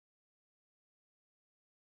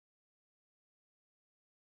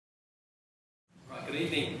Good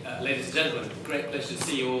evening, ladies and gentlemen. Great pleasure to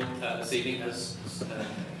see you all this evening. As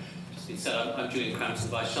just been said, I'm Julian Crampton,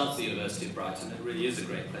 Vice-Chancellor of the University of Brighton. It really is a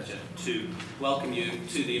great pleasure to welcome you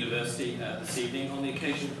to the University this evening on the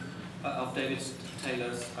occasion of David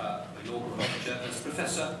Taylor's inaugural lecture as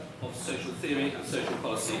Professor of Social Theory and Social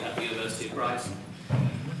Policy at the University of Brighton.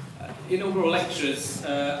 Inaugural lectures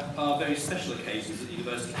are very special occasions at the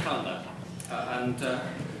university calendar.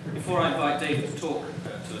 Before I invite David to talk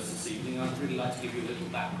to us this evening, I'd really like to give you a little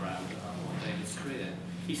background on David's career.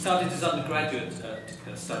 He started his undergraduate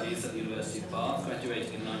studies at the University of Bath,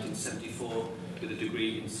 graduating in 1974 with a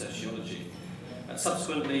degree in sociology.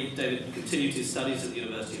 Subsequently, David continued his studies at the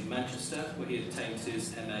University of Manchester, where he obtained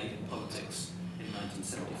his MA in politics in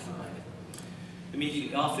 1975.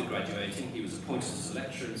 Immediately after graduating, he was appointed as a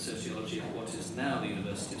lecturer in sociology at what is now the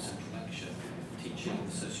University of Central Lancashire, teaching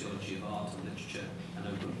the sociology of art and literature and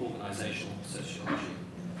organisational sociology.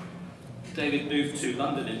 David moved to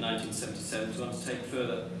London in 1977 to undertake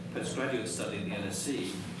further postgraduate study at the LSE,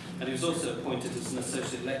 and he was also appointed as an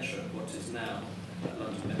associate lecturer at what is now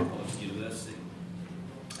London Metropolitan University.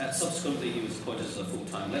 Subsequently, he was appointed as a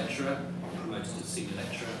full-time lecturer, promoted to senior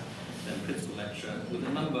lecturer, then principal lecturer, with a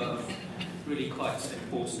number of really quite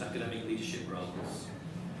important academic leadership roles.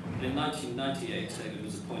 And in 1998, David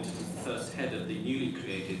was appointed as the first head of the newly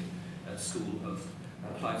created School of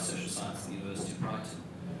Applied Social Science at the University of Brighton,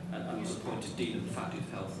 and was appointed Dean of the Faculty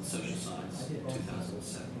of Health and Social Science in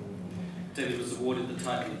 2007. David was awarded the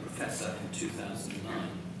title of Professor in 2009.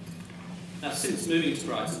 Now, since moving to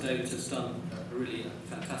Brighton, David has done a really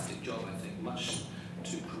fantastic job, I think, much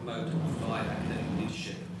to promote and provide academic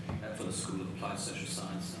leadership for the School of Applied Social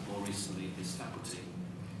Science and more recently his faculty.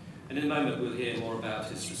 And in a moment we'll hear more about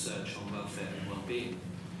his research on welfare and well-being.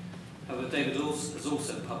 However, David has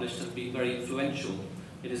also published and been very influential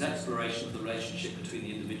in his exploration of the relationship between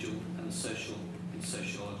the individual and the social in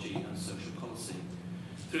sociology and social policy,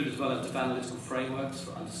 through the development of analytical frameworks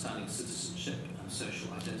for understanding citizenship and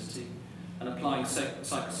social identity, and applying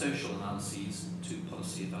psychosocial analyses to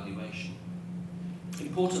policy evaluation.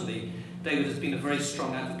 Importantly, David has been a very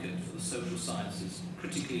strong advocate for the social sciences,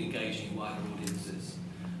 critically engaging wider audiences.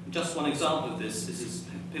 And just one example of this is his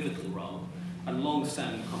pivotal role and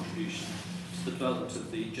long-standing contribution to the development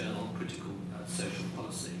of the journal Critical Social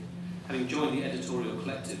Policy, having joined the editorial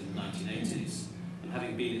collective in the 1980s and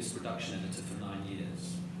having been its production editor for 9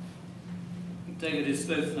 years. David is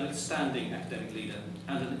both an outstanding academic leader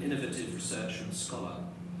and an innovative researcher and scholar,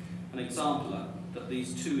 an exemplar that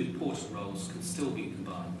these two important roles can still be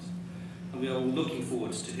combined. And we are all looking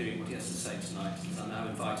forward to hearing what he has to say tonight, as I now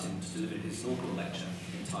invite him to deliver his inaugural lecture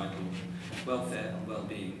entitled Welfare and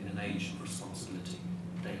Wellbeing in an Age of Responsibility.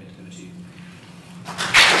 David, over to you.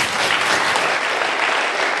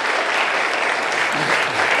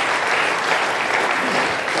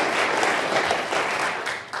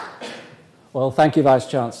 Well, thank you,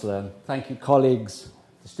 Vice-Chancellor. Thank you, colleagues,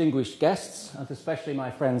 distinguished guests, and especially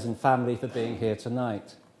my friends and family for being here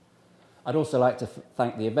tonight. I'd also like to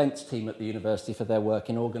thank the events team at the university for their work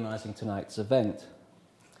in organising tonight's event.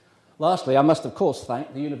 Lastly, I must of course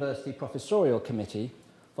thank the University Professorial Committee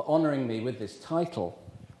for honouring me with this title.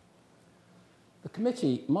 The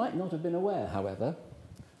committee might not have been aware, however,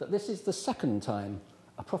 that this is the second time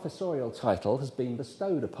a professorial title has been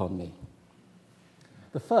bestowed upon me.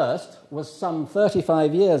 The first was some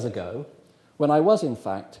 35 years ago, when I was in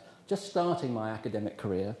fact just starting my academic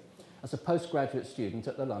career as a postgraduate student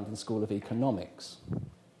at the London School of Economics.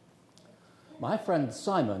 My friend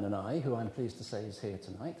Simon and I, who I'm pleased to say is here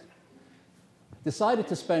tonight, decided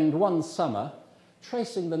to spend one summer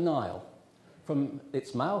tracing the Nile from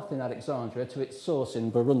its mouth in Alexandria to its source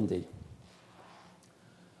in Burundi.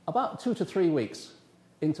 About 2 to 3 weeks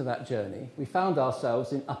into that journey, we found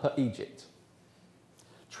ourselves in Upper Egypt,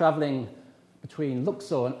 travelling between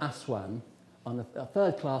Luxor and Aswan on a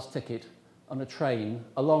third-class ticket on a train,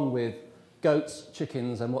 along with goats,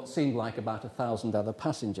 chickens, and what seemed like about 1,000 other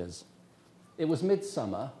passengers. It was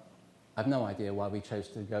midsummer. I've no idea why we chose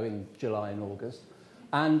to go in July and August,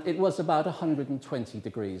 and it was about 120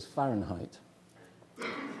 degrees Fahrenheit.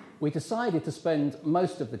 We decided to spend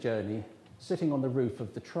most of the journey sitting on the roof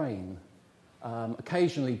of the train,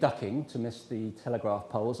 occasionally ducking to miss the telegraph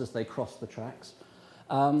poles as they crossed the tracks,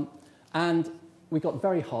 and we got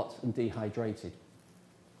very hot and dehydrated.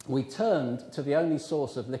 We turned to the only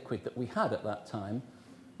source of liquid that we had at that time,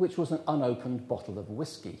 which was an unopened bottle of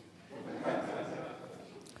whiskey.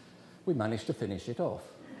 We managed to finish it off.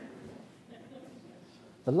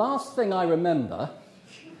 The last thing I remember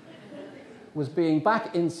was being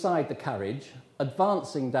back inside the carriage,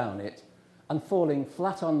 advancing down it, and falling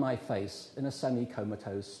flat on my face in a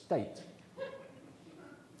semi-comatose state.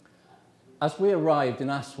 As we arrived in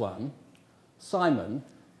Aswan, Simon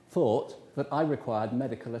thought that I required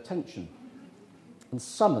medical attention and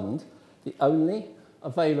summoned the only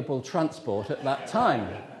available transport at that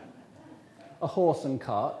time, a horse and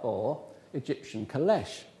cart or Egyptian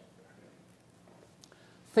caleche.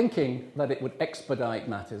 Thinking that it would expedite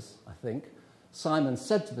matters, I think, Simon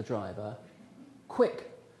said to the driver, "Quick,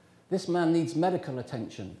 this man needs medical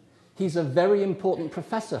attention. He's a very important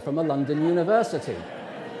professor from a London university."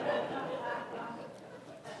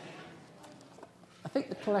 I think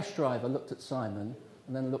the caleche driver looked at Simon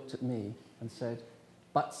and then looked at me and said,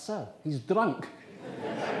 "But sir, he's drunk."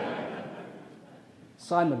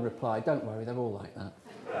 Simon replied, "Don't worry, they're all like that."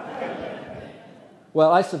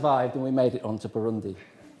 Well, I survived and we made it on to Burundi.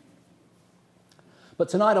 But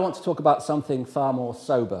tonight I want to talk about something far more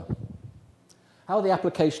sober. How the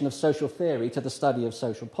application of social theory to the study of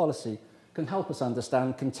social policy can help us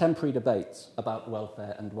understand contemporary debates about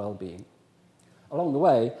welfare and well-being. Along the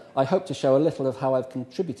way, I hope to show a little of how I've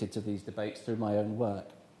contributed to these debates through my own work.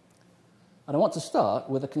 And I want to start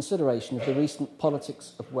with a consideration of the recent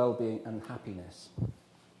politics of well-being and happiness.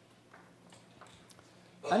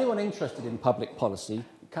 Anyone interested in public policy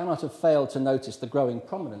cannot have failed to notice the growing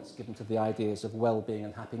prominence given to the ideas of well-being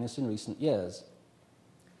and happiness in recent years.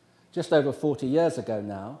 Just over 40 years ago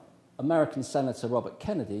now, American Senator Robert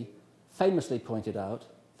Kennedy famously pointed out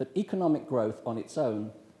that economic growth on its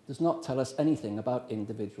own does not tell us anything about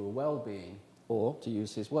individual well-being, or, to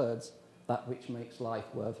use his words, that which makes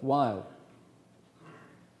life worthwhile.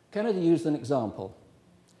 Kennedy used an example.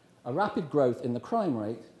 A rapid growth in the crime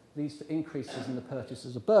rate leads to increases in the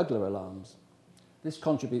purchases of burglar alarms. This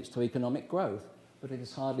contributes to economic growth, but it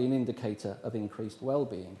is hardly an indicator of increased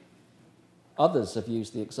well-being. Others have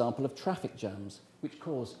used the example of traffic jams, which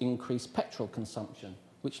cause increased petrol consumption,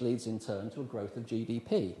 which leads in turn to a growth of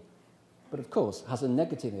GDP, but of course has a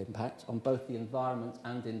negative impact on both the environment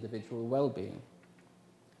and individual well-being.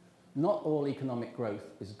 Not all economic growth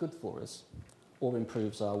is good for us or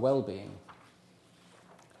improves our well-being.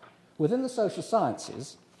 Within the social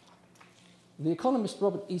sciences, the economist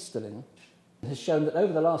Robert Easterlin has shown that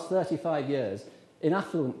over the last 35 years, in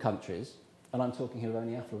affluent countries, and I'm talking here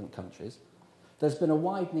only affluent countries, there's been a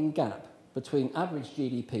widening gap between average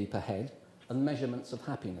GDP per head and measurements of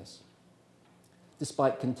happiness.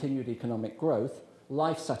 Despite continued economic growth,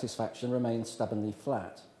 life satisfaction remains stubbornly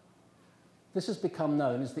flat. This has become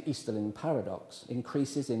known as the Easterlin paradox.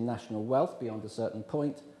 Increases in national wealth beyond a certain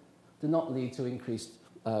point do not lead to increased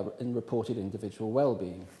in reported individual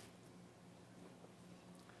well-being.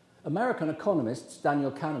 American economists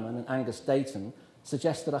Daniel Kahneman and Angus Dayton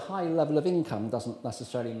suggest that a high level of income doesn't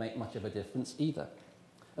necessarily make much of a difference either,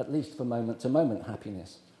 at least for moment-to-moment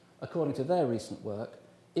happiness. According to their recent work,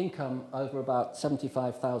 income over about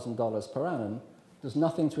 $75,000 per annum does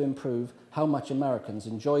nothing to improve how much Americans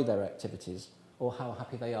enjoy their activities or how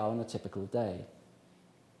happy they are on a typical day.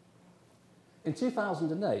 In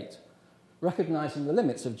 2008, recognising the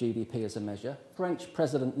limits of GDP as a measure, French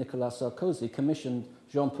President Nicolas Sarkozy commissioned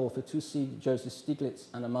Jean-Paul Fitoussi, Joseph Stiglitz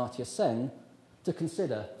and Amartya Sen to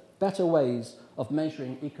consider better ways of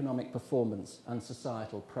measuring economic performance and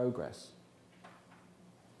societal progress.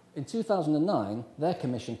 In 2009, their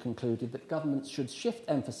commission concluded that governments should shift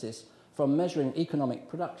emphasis from measuring economic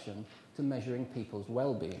production to measuring people's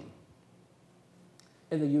well-being.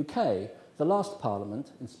 In the UK, the last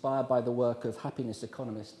Parliament, inspired by the work of happiness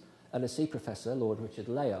economist LSE professor Lord Richard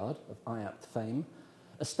Layard of IAPT fame,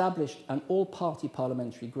 established an all-party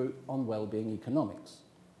parliamentary group on wellbeing economics.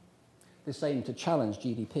 This aimed to challenge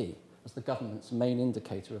GDP as the government's main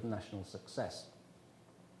indicator of national success.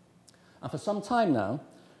 And for some time now,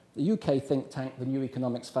 the UK think tank, the New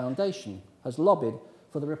Economics Foundation, has lobbied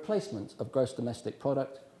for the replacement of gross domestic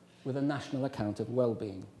product with a national account of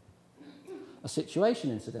well-being. A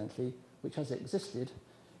situation, incidentally, which has existed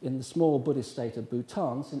in the small Buddhist state of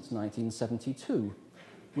Bhutan since 1972,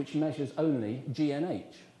 which measures only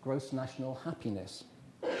GNH, gross national happiness.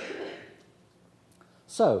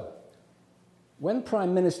 So, when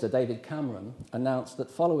Prime Minister David Cameron announced that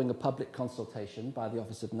following a public consultation by the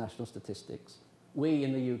Office of National Statistics, we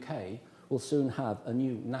in the UK will soon have a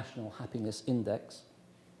new National Happiness Index,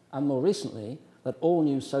 and more recently, that all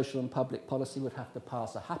new social and public policy would have to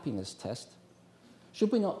pass a happiness test,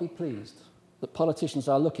 should we not be pleased that politicians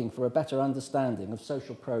are looking for a better understanding of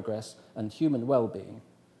social progress and human well-being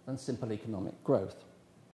than simple economic growth?